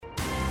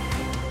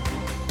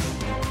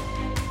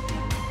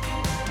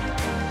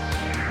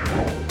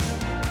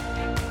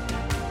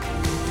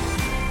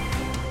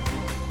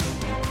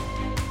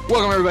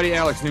Welcome, everybody.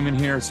 Alex Newman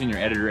here, senior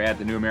editor at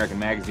the New American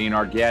Magazine.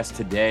 Our guest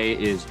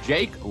today is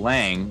Jake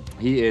Lang.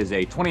 He is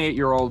a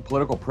 28-year-old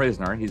political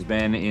prisoner. He's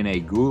been in a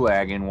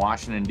gulag in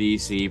Washington,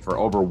 D.C. for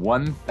over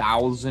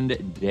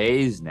 1,000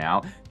 days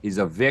now. He's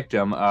a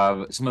victim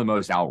of some of the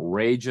most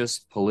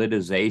outrageous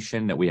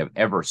politicization that we have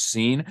ever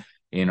seen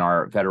in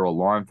our federal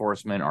law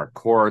enforcement, our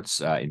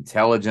courts,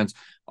 intelligence,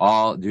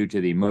 all due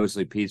to the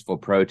mostly peaceful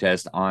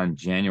protest on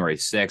January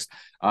 6th.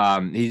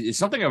 He's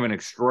something of an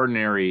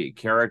extraordinary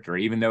character.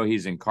 Even though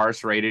he's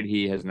incarcerated,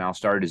 he has now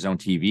started his own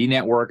TV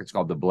network. It's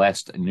called the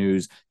Blessed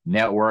News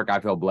Network.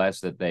 I feel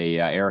blessed that they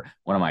air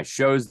one of my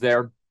shows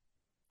there.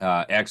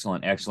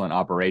 Excellent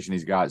operation.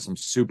 He's got some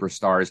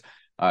superstars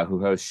who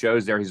host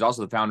shows there. He's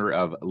also the founder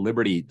of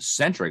Liberty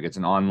Centric. It's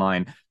an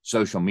online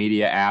social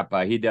media app.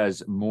 He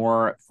does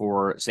more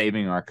for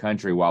saving our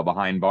country while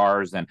behind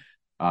bars than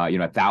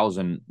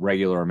 1,000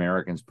 regular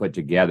Americans put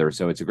together.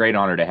 So it's a great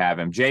honor to have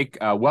him. Jake,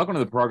 welcome to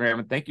the program,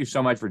 and thank you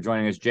so much for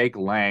joining us. Jake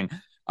Lang.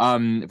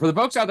 For the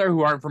folks out there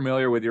who aren't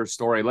familiar with your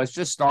story, let's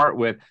just start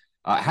with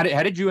how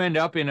did you end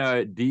up in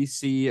a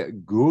D.C.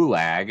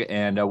 gulag,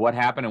 and what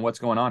happened and what's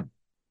going on?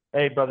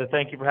 Hey, brother,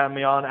 thank you for having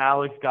me on.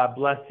 Alex, God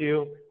bless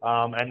you.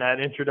 And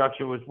that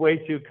introduction was way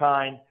too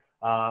kind.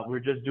 We're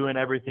just doing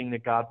everything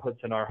that God puts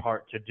in our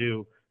heart to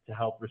do to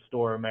help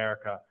restore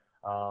America.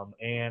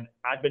 And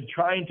I've been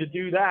trying to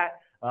do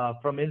that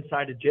from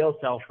inside a jail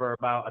cell for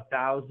about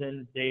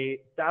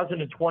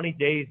 1,020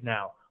 days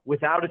now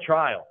without a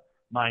trial,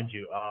 mind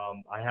you.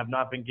 I have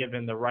not been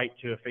given the right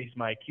to face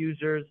my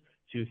accusers,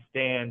 to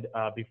stand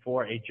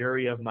before a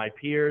jury of my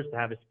peers, to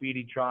have a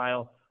speedy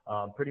trial.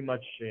 Pretty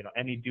much,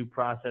 any due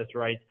process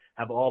rights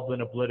have all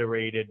been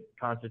obliterated.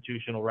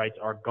 Constitutional rights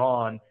are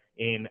gone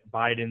in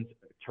Biden's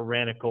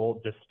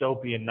tyrannical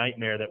dystopian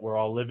nightmare that we're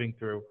all living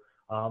through.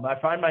 I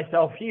find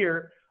myself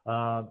here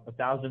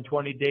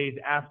 1,020 days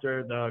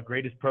after the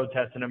greatest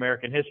protest in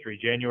American history,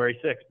 January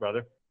 6th,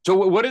 brother. So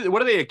what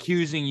are they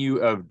accusing you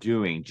of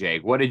doing,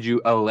 Jake? What did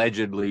you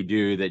allegedly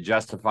do that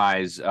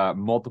justifies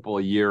multiple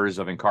years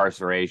of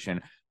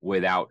incarceration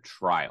without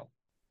trial?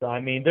 So,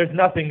 there's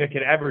nothing that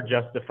could ever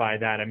justify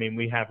that.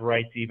 We have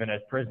rights even as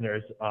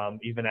prisoners,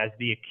 even as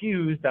the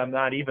accused. I'm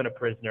not even a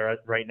prisoner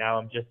right now.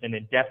 I'm just an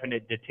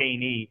indefinite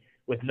detainee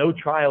with no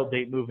trial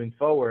date moving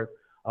forward.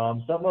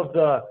 Some of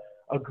the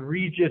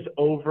egregious,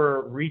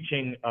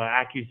 overreaching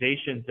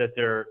accusations that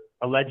they're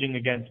alleging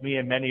against me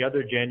and many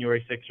other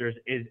January 6ers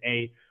is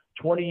a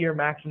 20-year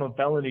maximum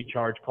felony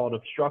charge called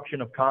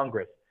obstruction of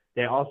Congress.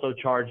 They also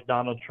charge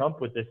Donald Trump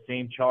with the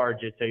same charge.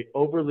 It's a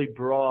overly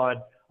broad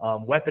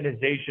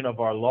weaponization of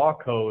our law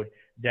code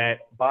that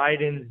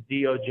Biden's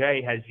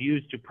DOJ has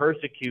used to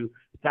persecute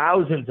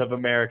thousands of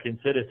American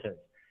citizens.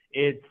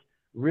 It's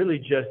really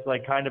just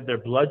like kind of their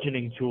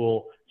bludgeoning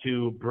tool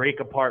to break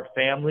apart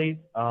families.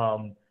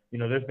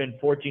 There's been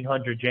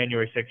 1,400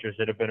 January 6ers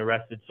that have been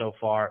arrested so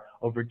far,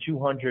 over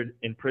 200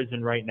 in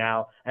prison right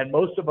now. And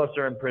most of us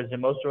are in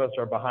prison. Most of us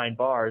are behind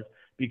bars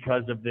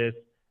because of this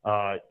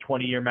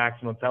 20-year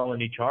maximum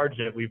felony charge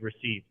that we've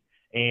received.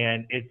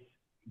 And it's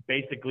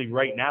basically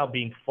right now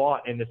being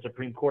fought in the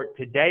Supreme Court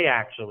today,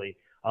 actually.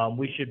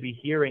 We should be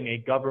hearing a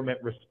government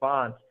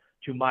response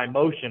to my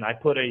motion. I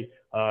put a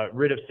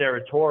writ of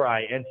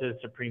certiorari into the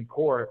Supreme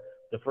Court,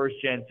 the first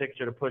Jan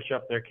 6er to push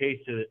up their case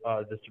to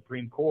the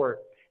Supreme Court.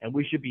 And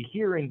we should be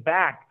hearing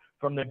back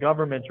from the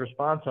government's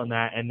response on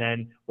that, and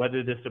then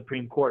whether the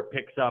Supreme Court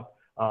picks up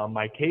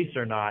my case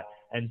or not.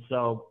 And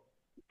so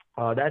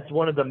that's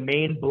one of the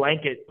main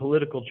blanket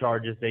political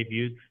charges they've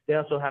used. They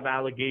also have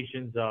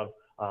allegations of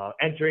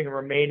entering and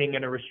remaining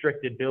in a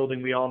restricted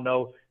building. We all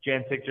know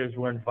Jan 6ers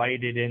were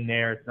invited in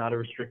there. It's not a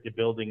restricted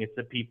building. It's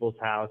the people's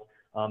house.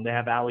 They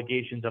have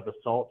allegations of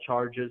assault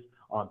charges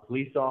on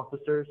police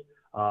officers,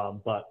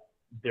 but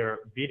their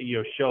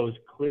video shows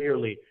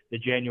clearly the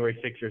January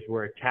 6ers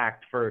were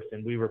attacked first,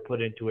 and we were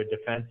put into a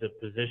defensive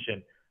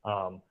position,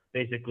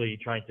 basically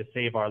trying to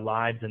save our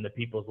lives and the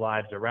people's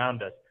lives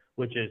around us,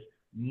 which is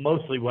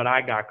mostly what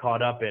I got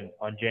caught up in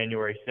on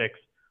January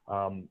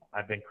 6th.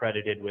 I've been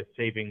credited with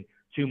saving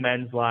two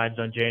men's lives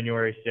on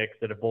January 6th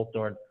that have both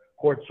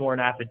court-sworn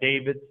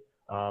affidavits,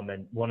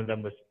 and one of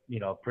them was,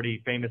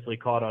 pretty famously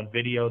caught on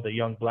video, the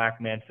young black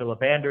man,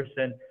 Philip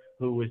Anderson,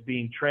 who was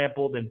being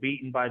trampled and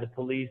beaten by the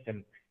police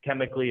and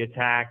chemically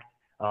attacked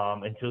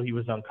until he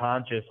was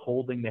unconscious,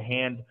 holding the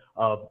hand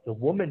of the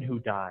woman who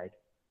died,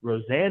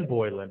 Rosanne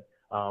Boylan.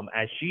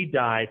 As she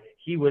died,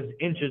 he was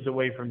inches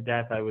away from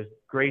death. I was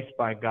graced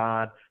by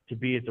God to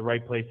be at the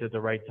right place at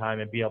the right time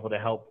and be able to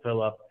help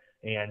Philip.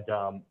 And,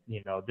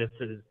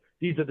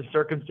 these are the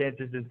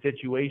circumstances and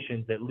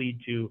situations that lead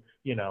to,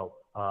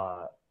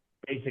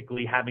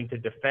 basically having to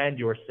defend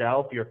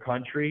yourself, your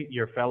country,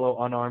 your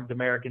fellow unarmed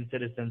American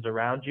citizens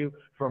around you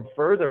from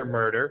further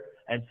murder.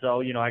 And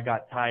so, I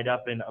got tied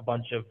up in a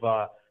bunch of,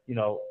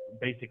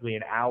 basically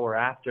an hour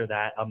after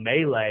that, a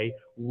melee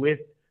with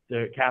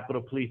the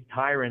Capitol Police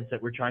tyrants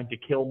that were trying to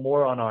kill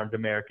more unarmed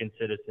American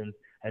citizens.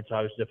 And so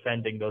I was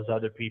defending those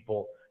other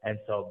people. And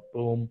so,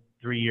 boom,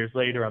 3 years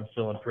later, I'm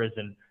still in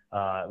prison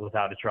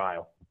without a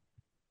trial.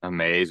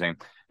 Amazing.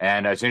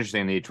 And it's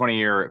interesting, the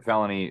 20-year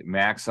felony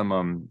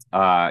maximum,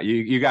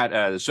 you got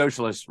the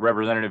socialist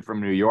representative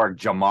from New York,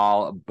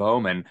 Jamal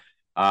Bowman.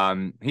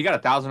 He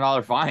got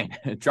 $1,000 fine.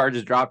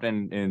 Charges dropped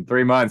in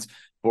 3 months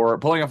for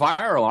pulling a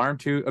fire alarm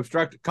to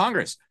obstruct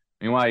Congress.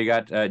 Meanwhile, you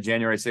got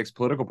January 6th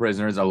political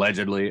prisoners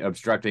allegedly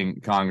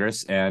obstructing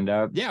Congress, and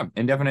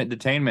indefinite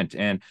detainment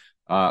and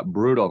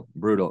brutal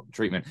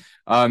treatment.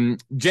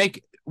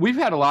 Jake, we've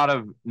had a lot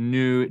of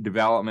new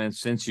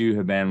developments since you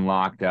have been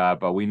locked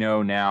up. We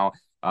know now,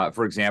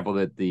 for example,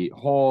 that the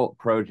whole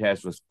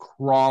protest was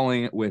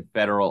crawling with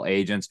federal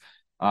agents.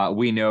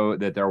 We know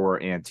that there were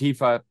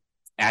Antifa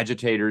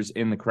agitators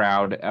in the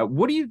crowd.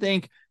 What do you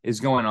think is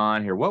going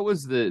on here? What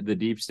was the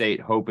deep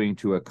state hoping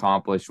to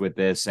accomplish with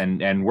this,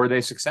 and were they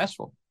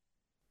successful?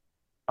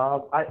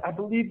 I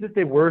believe that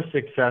they were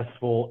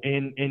successful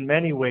in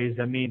many ways.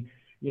 I mean,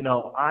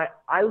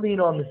 I lean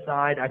on the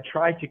side. I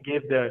try to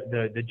give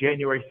the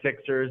January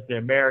 6ers,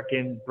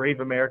 the brave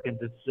Americans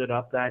that stood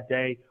up that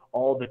day,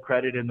 all the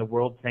credit in the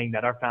world, saying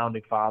that our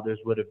founding fathers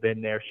would have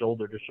been there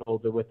shoulder to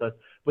shoulder with us.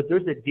 But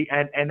there's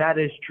and that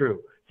is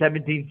true.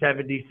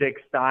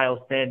 1776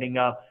 style, standing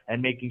up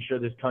and making sure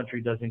this country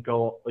doesn't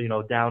go,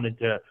 down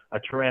into a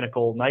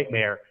tyrannical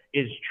nightmare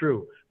is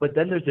true. But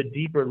then there's a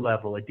deeper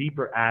level, a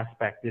deeper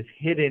aspect, this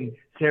hidden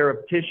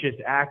surreptitious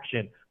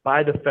action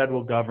by the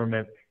federal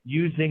government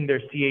using their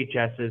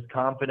CHSs,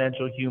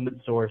 confidential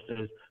human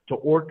sources, to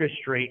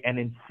orchestrate and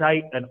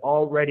incite an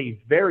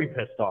already very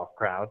pissed off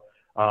crowd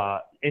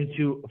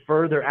into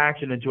further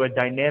action, into a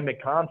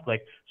dynamic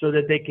conflict, so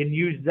that they can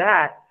use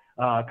that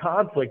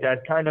conflict as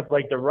kind of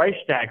like the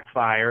Reichstag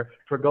fire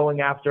for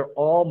going after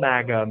all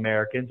MAGA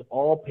Americans,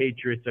 all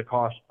patriots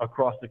across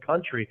the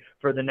country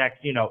for the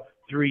next,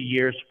 3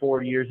 years,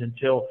 4 years,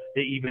 until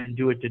they even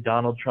do it to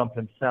Donald Trump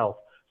himself.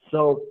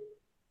 So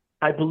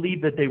I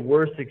believe that they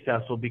were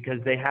successful because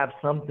they have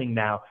something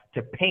now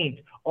to paint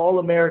all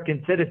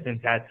American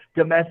citizens as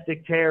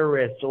domestic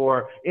terrorists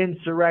or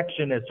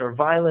insurrectionists or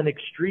violent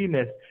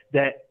extremists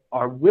that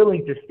are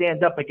willing to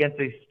stand up against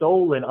a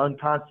stolen,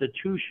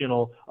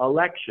 unconstitutional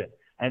election.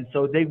 And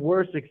so they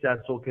were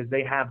successful because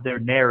they have their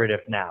narrative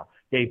now.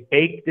 They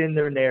baked in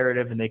their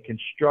narrative and they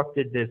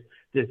constructed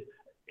this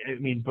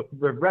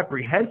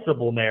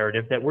reprehensible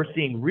narrative that we're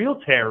seeing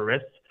real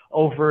terrorists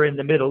over in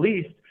the Middle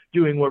East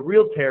doing what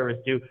real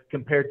terrorists do,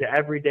 compared to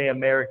everyday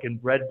American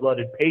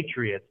red-blooded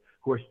patriots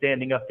who are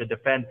standing up to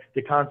defend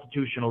the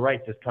constitutional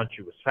rights this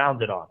country was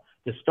founded on.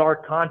 The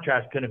stark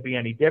contrast couldn't be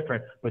any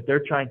different, but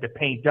they're trying to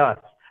paint us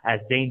as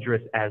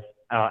dangerous as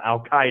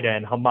Al-Qaeda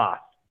and Hamas.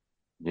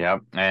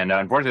 Yep, and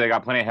unfortunately, they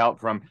got plenty of help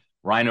from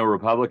Rhino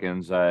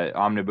Republicans.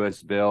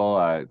 Omnibus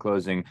bill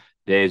closing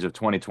days of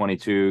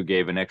 2022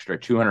 gave an extra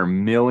 $200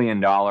 million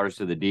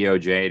to the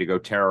DOJ to go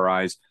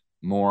terrorize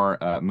more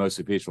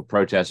mostly peaceful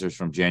protesters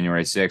from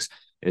January 6th.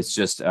 It's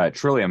just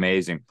truly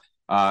amazing.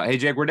 Hey,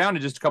 Jake, we're down to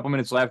just a couple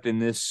minutes left in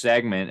this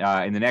segment.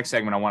 In the next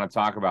segment, I want to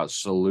talk about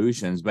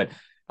solutions, but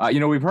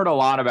we've heard a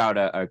lot about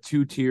a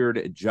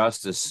two-tiered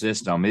justice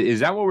system. Is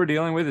that what we're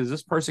dealing with? Is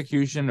this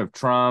persecution of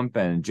Trump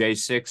and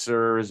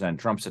J6ers and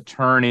Trump's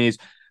attorneys?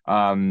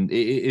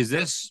 Is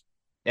this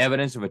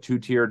evidence of a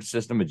two-tiered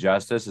system of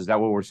justice? Is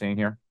that what we're seeing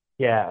here?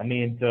 Yeah, I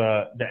mean,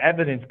 the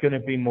evidence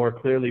couldn't be more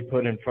clearly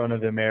put in front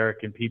of the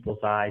American people's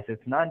eyes.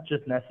 It's not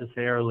just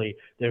necessarily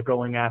they're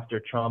going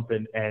after Trump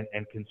and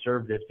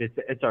conservatives.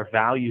 It's our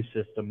value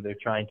system they're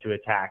trying to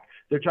attack.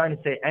 They're trying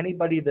to say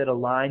anybody that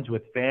aligns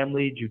with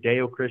family,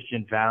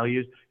 Judeo-Christian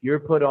values, you're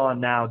put on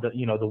now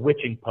the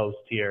witching post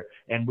here,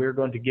 and we're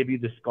going to give you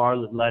the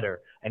scarlet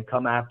letter and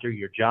come after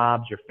your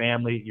jobs, your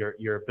family,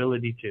 your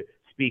ability to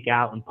speak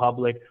out in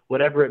public,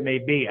 whatever it may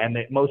be. And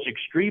the most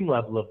extreme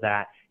level of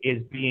that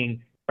is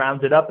being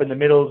rounded up in the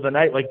middle of the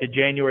night like the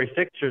January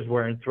 6ers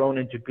were and thrown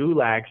into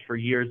gulags for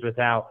years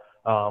without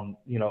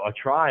a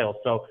trial.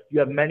 So you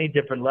have many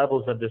different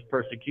levels of this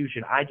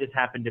persecution. I just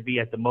happen to be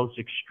at the most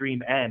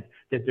extreme end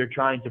that they're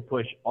trying to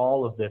push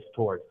all of this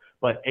towards.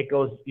 But it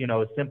goes,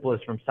 as simple as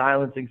from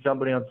silencing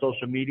somebody on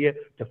social media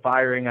to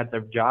firing at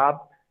their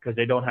job because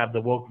they don't have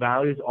the woke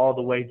values, all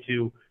the way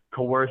to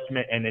coercion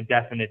and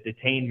indefinite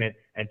detainment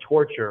and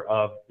torture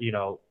of,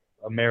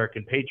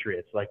 American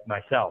patriots like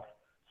myself.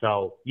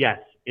 So yes,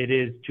 it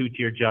is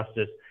two-tier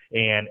justice,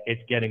 and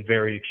it's getting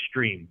very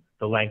extreme,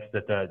 the lengths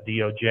that the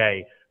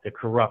DOJ, the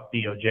corrupt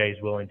DOJ,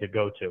 is willing to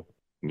go to.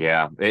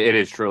 Yeah, it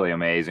is truly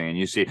amazing. And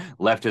you see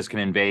leftists can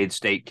invade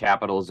state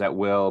capitals at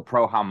will.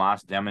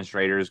 Pro-Hamas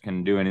demonstrators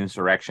can do an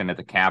insurrection at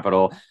the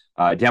Capitol.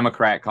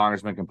 Democrat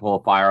congressman can pull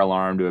a fire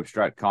alarm to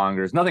obstruct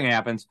Congress. Nothing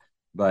happens.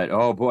 But,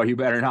 oh, boy, you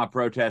better not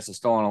protest a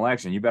stolen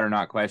election. You better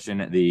not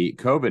question the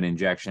COVID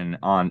injection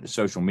on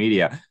social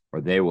media,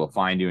 or they will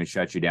find you and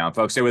shut you down.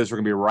 Folks, stay with us. We're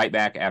going to be right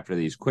back after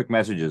these quick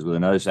messages with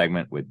another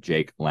segment with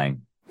Jake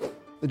Lang.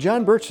 The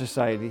John Birch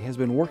Society has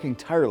been working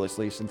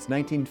tirelessly since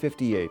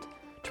 1958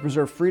 to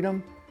preserve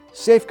freedom,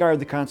 safeguard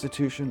the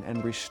Constitution,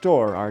 and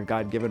restore our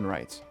God-given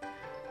rights.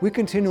 We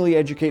continually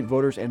educate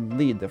voters and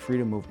lead the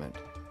freedom movement.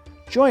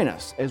 Join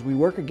us as we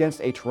work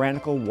against a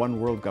tyrannical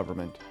one-world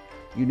government.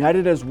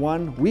 United as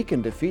one, we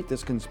can defeat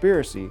this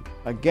conspiracy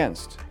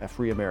against a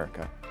free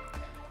America.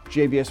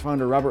 JVS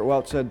founder Robert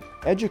Welch said,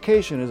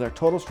 "Education is our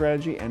total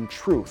strategy and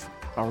truth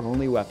our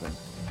only weapon."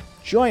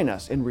 Join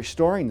us in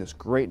restoring this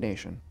great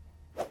nation.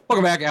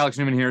 Welcome back. Alex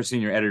Newman here,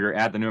 senior editor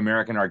at The New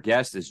American. Our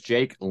guest is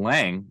Jake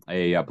Lang,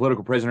 a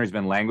political prisoner. He's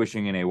been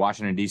languishing in a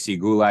Washington, D.C.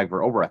 gulag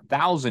for over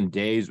 1,000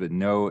 days with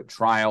no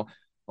trial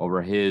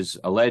over his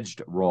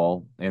alleged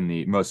role in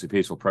the mostly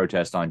peaceful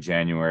protest on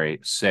January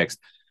 6th.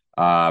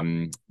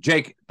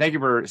 Jake, thank you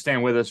for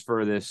staying with us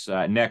for this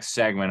next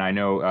segment. I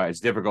know it's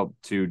difficult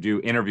to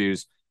do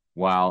interviews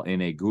while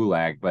in a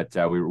gulag, but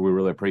we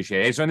really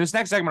appreciate it. So in this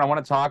next segment, I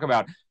want to talk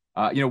about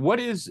what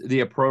is the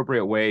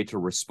appropriate way to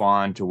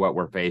respond to what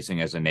we're facing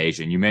as a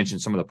nation? You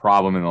mentioned some of the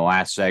problem in the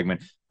last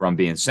segment, from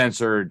being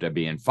censored to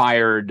being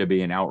fired to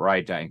being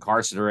outright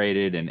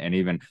incarcerated and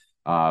even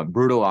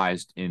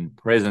brutalized in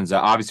prisons.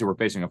 Obviously, we're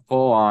facing a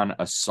full-on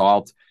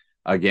assault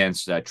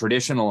against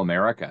traditional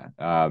America.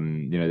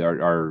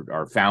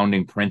 Our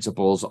founding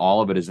principles,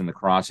 all of it is in the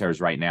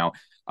crosshairs right now.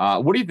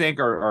 What do you think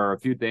are a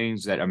few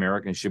things that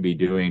Americans should be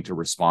doing to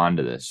respond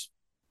to this?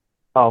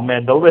 Oh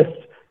man, the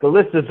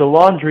list is a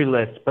laundry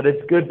list, but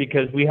it's good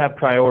because we have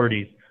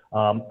priorities.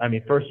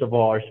 First of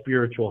all, our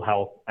spiritual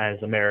health as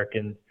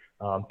Americans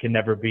can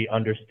never be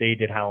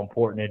understated. How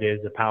important it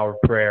is. The power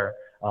of prayer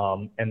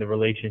and the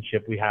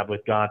relationship we have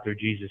with God through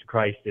Jesus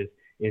Christ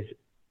is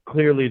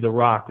clearly the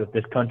rock that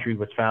this country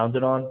was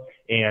founded on,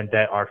 and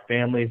that our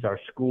families, our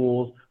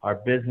schools, our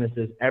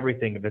businesses,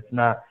 everything, if it's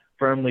not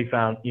firmly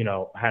found,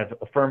 has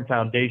a firm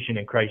foundation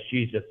in Christ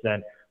Jesus,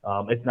 then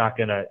it's not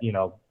going to,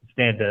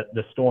 stand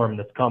the storm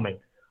that's coming.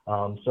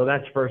 So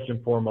that's first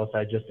and foremost.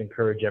 I just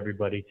encourage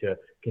everybody to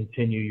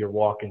continue your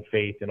walk in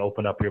faith and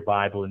open up your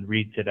Bible and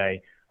read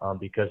today,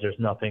 because there's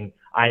nothing,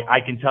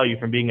 I can tell you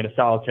from being in a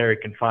solitary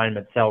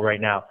confinement cell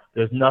right now,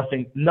 there's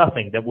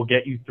nothing that will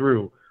get you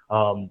through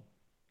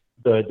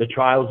the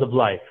trials of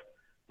life,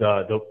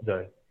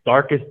 the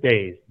darkest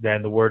days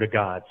than the Word of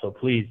God. So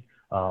please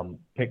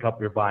pick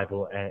up your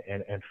Bible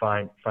and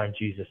find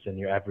Jesus in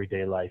your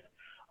everyday life.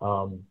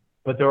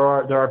 But there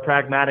are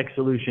pragmatic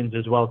solutions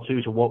as well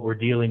too to what we're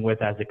dealing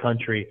with as a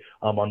country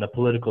on the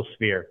political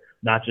sphere,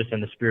 not just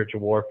in the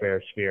spiritual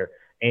warfare sphere.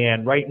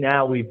 And right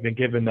now we've been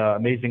given the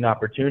amazing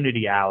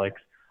opportunity, Alex,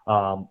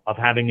 of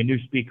having a new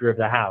Speaker of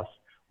the House,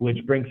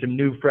 which brings some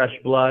new fresh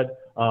blood,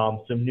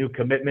 some new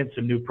commitments,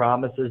 some new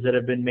promises that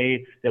have been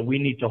made that we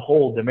need to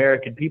hold. The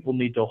American people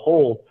need to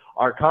hold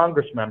our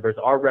Congress members,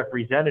 our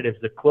representatives,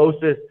 the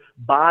closest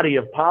body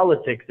of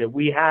politics that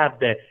we have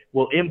that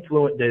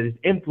is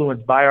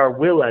influenced by our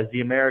will as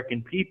the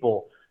American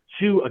people,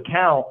 to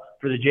account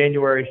for the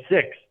January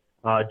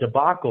 6th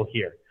debacle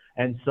here.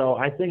 And so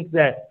I think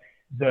that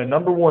the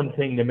number one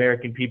thing the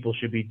American people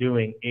should be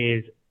doing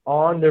is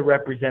on their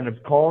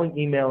representatives, calling,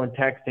 email, and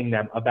texting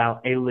them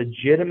about a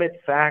legitimate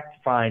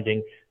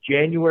fact-finding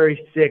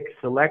January 6th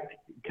select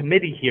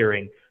committee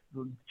hearing,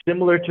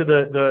 similar to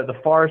the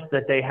farce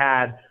that they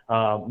had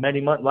many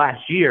months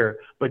last year,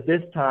 but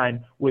this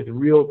time with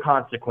real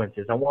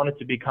consequences. I want it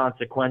to be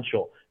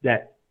consequential,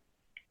 that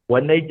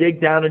when they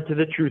dig down into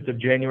the truth of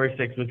January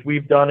 6th, which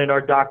we've done in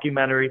our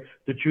documentary,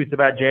 The Truth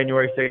About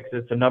January 6th,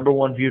 it's the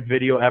 #1 viewed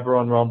video ever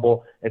on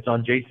Rumble. It's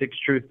on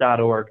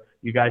j6truth.org.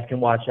 You guys can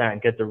watch that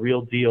and get the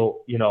real deal,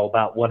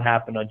 about what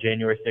happened on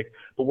January 6th.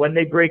 But when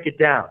they break it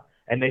down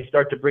and they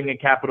start to bring in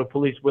Capitol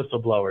Police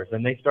whistleblowers,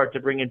 and they start to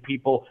bring in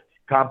people,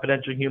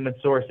 confidential human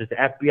sources,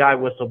 FBI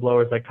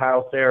whistleblowers like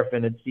Kyle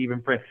Seraphin and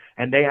Stephen Prince,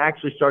 and they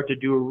actually start to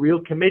do a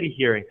real committee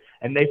hearing,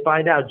 and they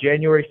find out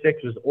January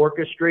 6th was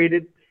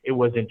orchestrated, it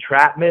was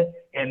entrapment,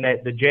 and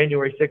that the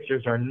January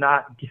 6ers are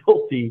not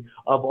guilty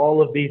of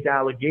all of these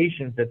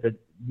allegations that the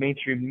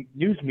mainstream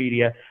news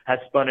media has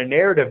spun a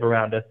narrative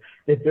around us,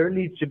 that there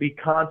needs to be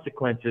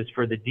consequences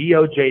for the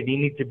DOJ. They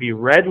need to be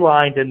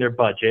redlined in their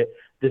budget.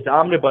 This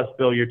omnibus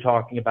bill you're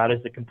talking about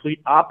is the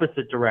complete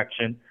opposite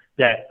direction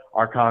that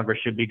our Congress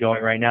should be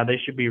going right now. They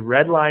should be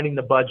redlining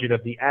the budget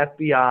of the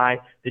FBI,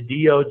 the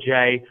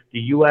DOJ, the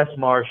U.S.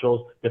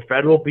 Marshals, the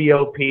federal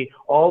BOP,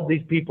 all of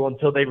these people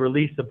until they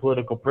release the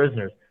political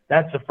prisoners.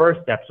 That's the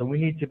first step. So we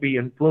need to be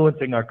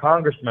influencing our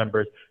Congress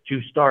members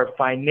to start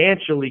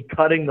financially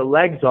cutting the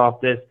legs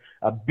off this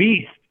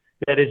beast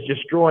that is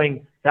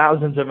destroying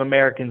thousands of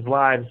Americans'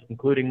 lives,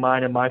 including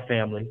mine and my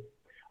family.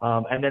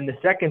 And then the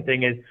second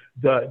thing is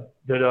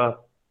the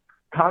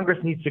Congress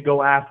needs to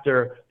go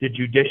after the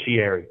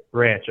judiciary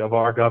branch of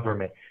our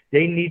government.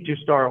 They need to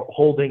start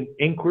holding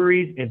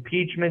inquiries,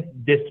 impeachments,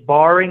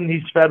 disbarring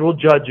these federal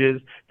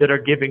judges that are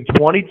giving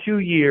 22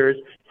 years,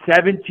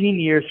 17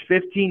 years,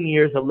 15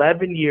 years,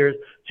 11 years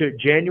to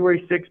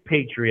January 6th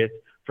patriots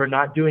for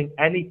not doing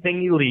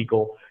anything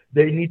illegal.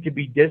 They need to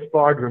be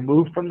disbarred,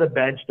 removed from the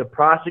bench. The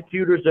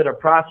prosecutors that are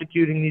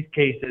prosecuting these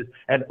cases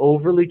and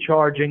overly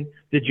charging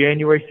the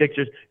January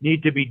 6ers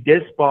need to be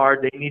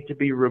disbarred. They need to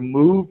be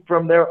removed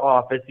from their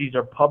office. These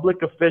are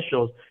public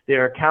officials. They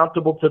are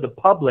accountable to the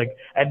public,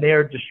 and they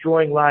are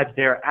destroying lives.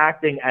 They are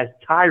acting as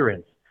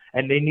tyrants.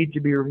 and they need to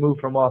be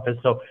removed from office.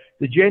 So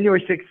the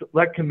January 6th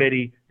Select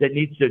Committee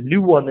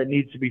new one that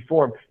needs to be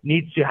formed,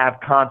 needs to have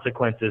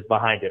consequences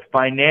behind it,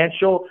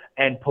 financial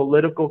and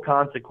political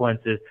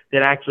consequences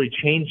that actually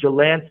change the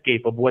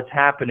landscape of what's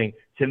happening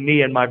to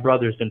me and my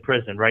brothers in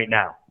prison right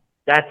now.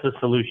 That's the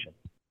solution.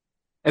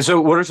 And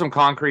so what are some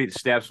concrete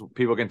steps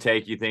people can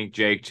take, you think,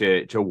 Jake,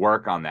 to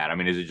work on that? I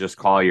mean, is it just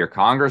call your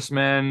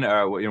congressman?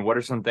 What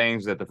are some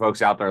things that the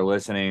folks out there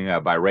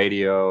listening by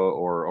radio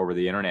or over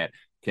the internet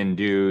can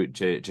do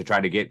to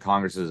try to get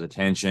Congress's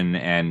attention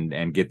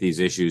and get these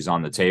issues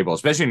on the table,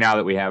 especially now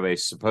that we have a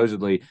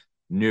supposedly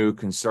new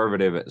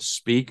conservative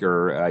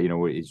speaker?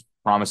 He's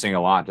promising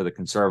a lot to the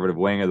conservative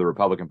wing of the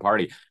Republican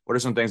Party. What are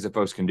some things that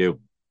folks can do?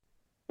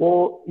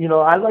 Well,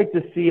 I like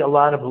to see a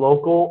lot of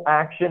local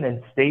action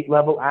and state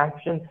level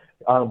action,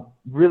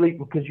 really,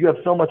 because you have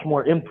so much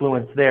more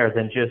influence there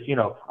than just,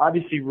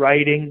 obviously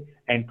writing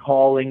and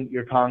calling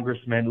your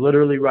congressman,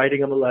 literally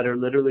writing them a letter,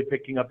 literally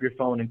picking up your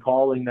phone and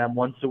calling them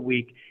once a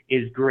week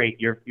is great,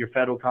 your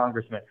federal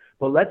congressman.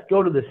 But let's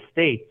go to the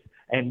states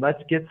and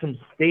let's get some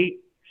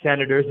state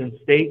senators and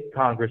state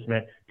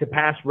congressmen to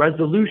pass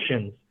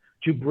resolutions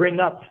to bring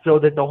up so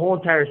that the whole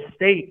entire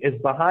state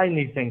is behind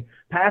these things.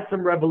 Pass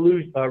some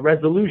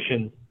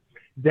resolutions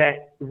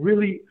that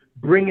really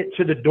bring it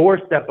to the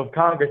doorstep of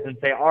Congress and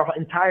say our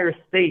entire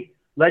state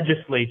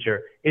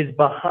legislature is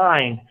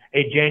behind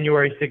a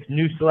January 6th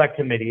new select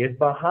committee, is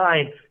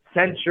behind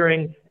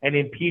censuring and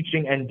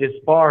impeaching and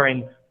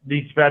disbarring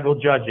these federal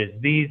judges,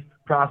 these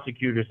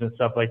prosecutors and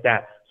stuff like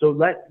that. So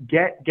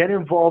get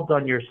involved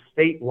on your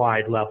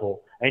statewide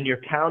level and your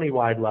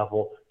countywide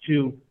level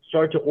to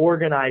start to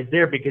organize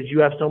there, because you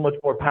have so much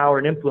more power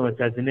and influence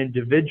as an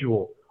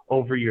individual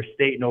over your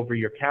state and over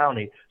your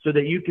county, so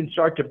that you can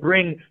start to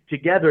bring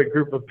together a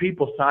group of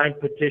people, signed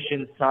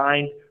petitions,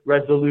 signed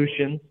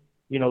resolutions,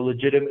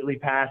 legitimately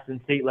passed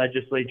in state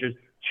legislatures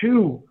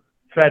to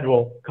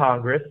federal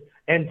Congress,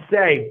 and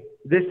say,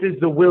 this is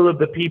the will of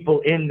the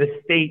people in the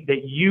state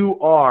that you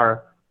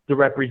are the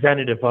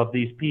representative of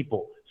these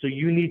people. So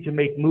you need to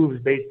make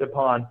moves based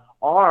upon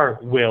our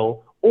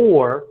will,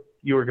 or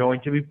you are going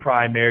to be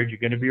primaried, you're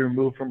going to be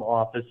removed from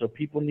office. So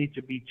people need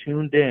to be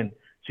tuned in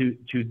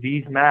to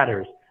these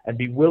matters and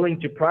be willing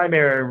to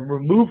primary and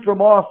remove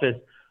from office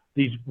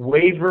these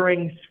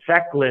wavering,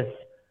 feckless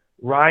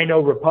rhino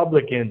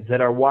Republicans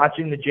that are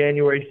watching the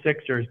January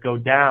 6ers go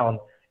down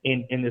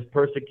in this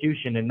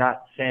persecution and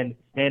not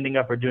standing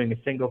up or doing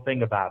a single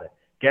thing about it.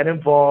 Get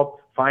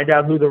involved, find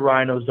out who the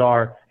rhinos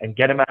are, and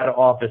get them out of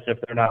office if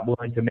they're not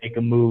willing to make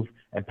a move,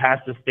 and pass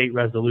the state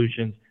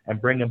resolutions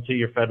and bring them to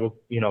your federal,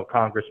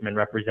 congressmen,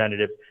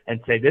 representatives, and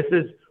say, this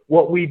is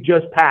what we've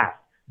just passed.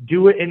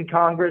 Do it in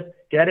Congress,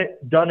 get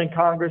it done in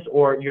Congress,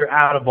 or you're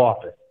out of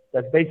office.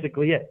 That's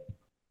basically it.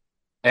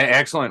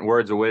 Excellent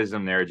words of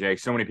wisdom there, Jake.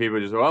 So many people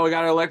just, we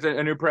got to elect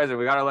a new president.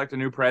 We got to elect a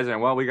new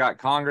president. Well, we got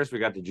Congress, we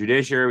got the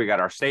judiciary, we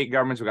got our state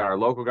governments, we got our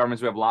local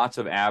governments. We have lots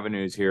of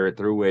avenues here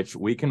through which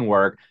we can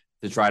work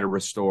to try to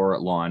restore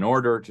law and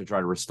order, to try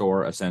to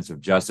restore a sense of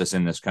justice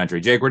in this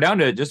country. Jake, we're down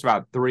to just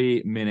about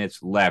 3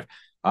 minutes left.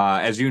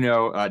 As you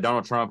know,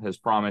 Donald Trump has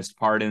promised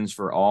pardons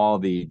for all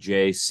the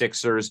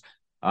J6ers.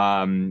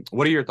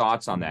 What are your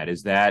thoughts on that?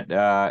 Is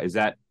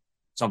that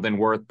something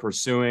worth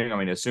pursuing? I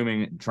mean,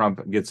 assuming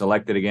Trump gets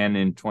elected again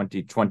in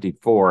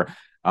 2024,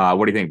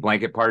 what do you think?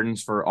 Blanket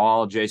pardons for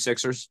all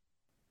J6ers?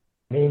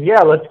 I mean,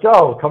 yeah, let's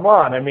go. Come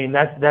on. I mean,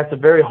 that's a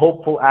very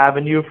hopeful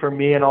avenue for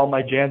me and all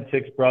my Jan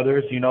 6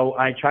 brothers.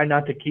 I try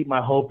not to keep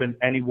my hope in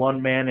any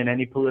one man, in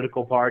any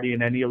political party,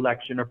 in any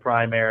election or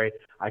primary.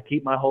 I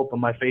keep my hope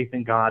and my faith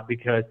in God,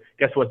 because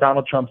guess what?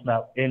 Donald Trump's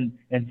now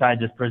inside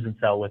this prison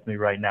cell with me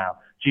right now.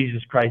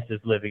 Jesus Christ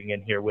is living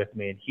in here with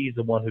me, and he's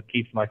the one who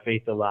keeps my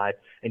faith alive,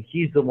 and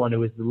he's the one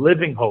who is the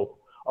living hope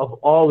of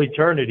all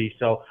eternity.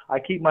 So I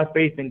keep my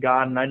faith in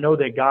God, and I know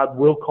that God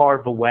will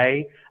carve a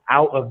way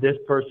out of this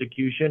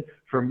persecution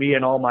for me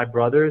and all my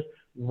brothers,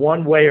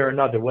 one way or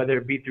another, whether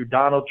it be through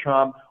Donald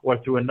Trump or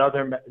through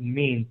another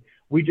means.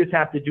 We just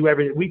have to do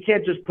everything. We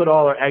can't just put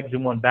all our eggs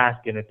in one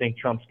basket and think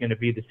Trump's going to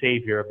be the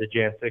savior of the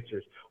Jan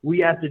 6ers. We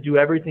have to do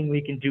everything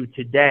we can do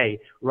today,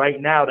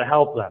 right now, to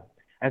help them.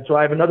 And so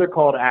I have another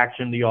call to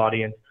action, the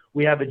audience.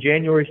 We have a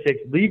January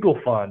 6th legal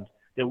fund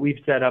that we've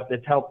set up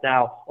that's helped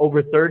out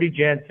over 30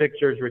 Jan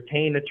 6ers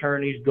retain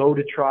attorneys, go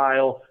to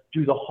trial,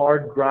 do the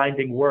hard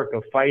grinding work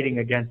of fighting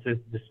against this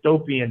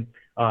dystopian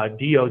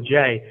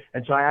DOJ.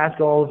 And so I ask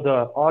all of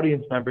the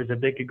audience members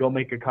if they could go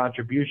make a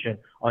contribution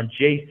on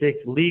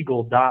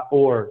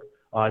j6legal.org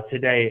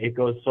today. It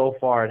goes so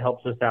far. It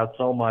helps us out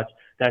so much.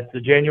 That's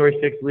the January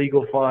 6th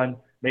Legal Fund.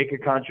 Make a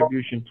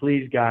contribution,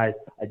 please, guys,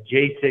 at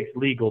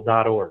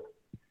j6legal.org.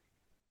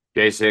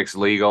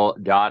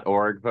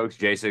 j6legal.org, folks,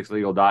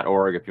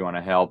 j6legal.org if you want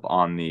to help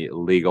on the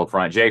legal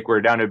front. Jake,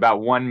 we're down to about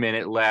 1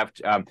 minute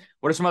left.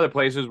 What are some other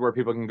places where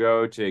people can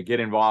go to get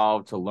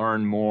involved, to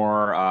learn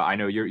more? I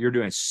know you're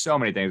doing so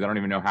many things. I don't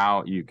even know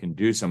how you can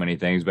do so many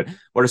things, but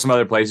what are some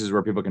other places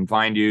where people can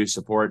find you,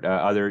 support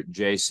other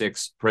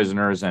J6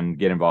 prisoners, and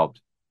get involved?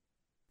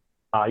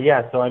 So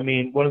I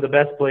mean, one of the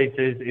best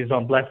places is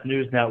on Blessed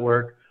News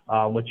Network.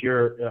 which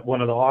you're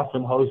one of the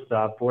awesome hosts,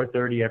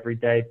 4:30 every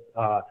day,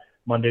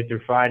 Monday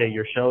through Friday.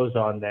 Your show's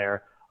on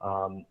there,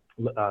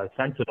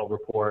 Sentinel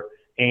Report.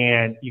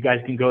 And you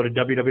guys can go to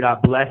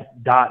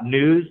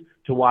www.blessed.news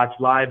to watch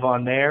live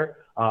on there.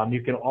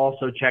 You can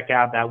also check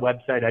out that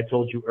website I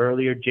told you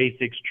earlier,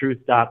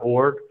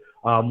 j6truth.org,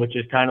 which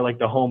is kind of like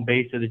the home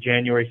base of the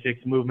January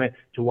 6th movement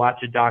to watch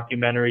the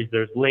documentaries.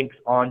 There's links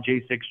on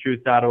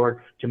j6truth.org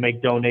to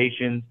make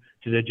donations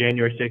to the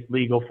January 6th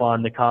Legal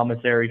Fund, the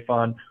Commissary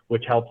Fund,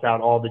 which helps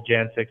out all the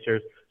Jan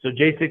 6ers. So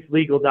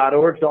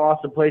j6legal.org is an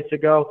awesome place to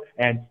go,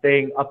 and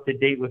staying up to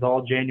date with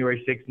all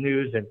January 6th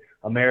news and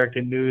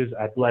American news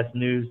at Blessed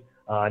News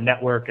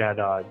Network at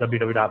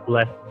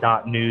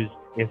www.blessed.news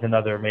is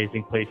another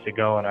amazing place to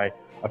go. And I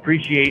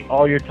appreciate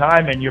all your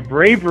time and your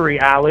bravery,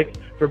 Alex,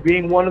 for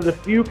being one of the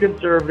few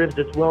conservatives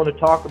that's willing to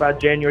talk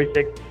about January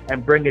 6th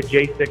and bring a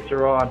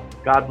J6er on.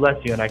 God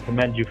bless you, and I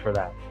commend you for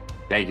that.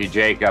 Thank you,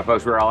 Jake.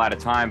 Folks, we're all out of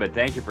time, but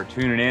thank you for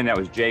tuning in. That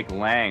was Jake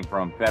Lang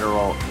from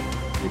Federal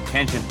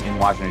Detention in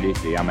Washington,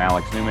 D.C. I'm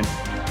Alex Newman,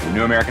 the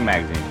New American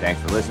Magazine. Thanks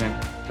for listening.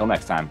 Till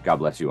next time, God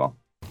bless you all.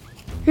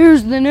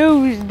 Here's the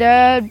news,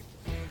 Dad.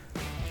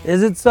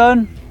 Is it,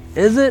 son?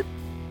 Is it?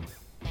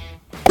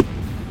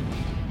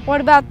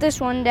 What about this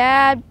one,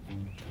 Dad?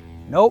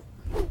 Nope.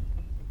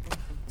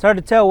 It's hard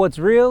to tell what's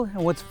real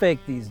and what's fake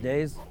these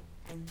days.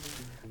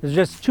 There's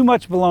just too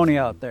much baloney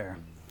out there.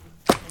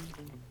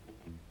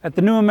 At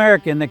the New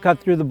American, they cut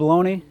through the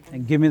baloney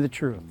and give me the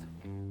truth.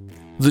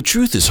 The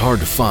truth is hard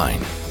to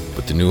find,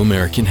 but the New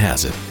American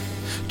has it.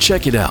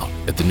 Check it out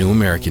at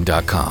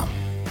thenewamerican.com.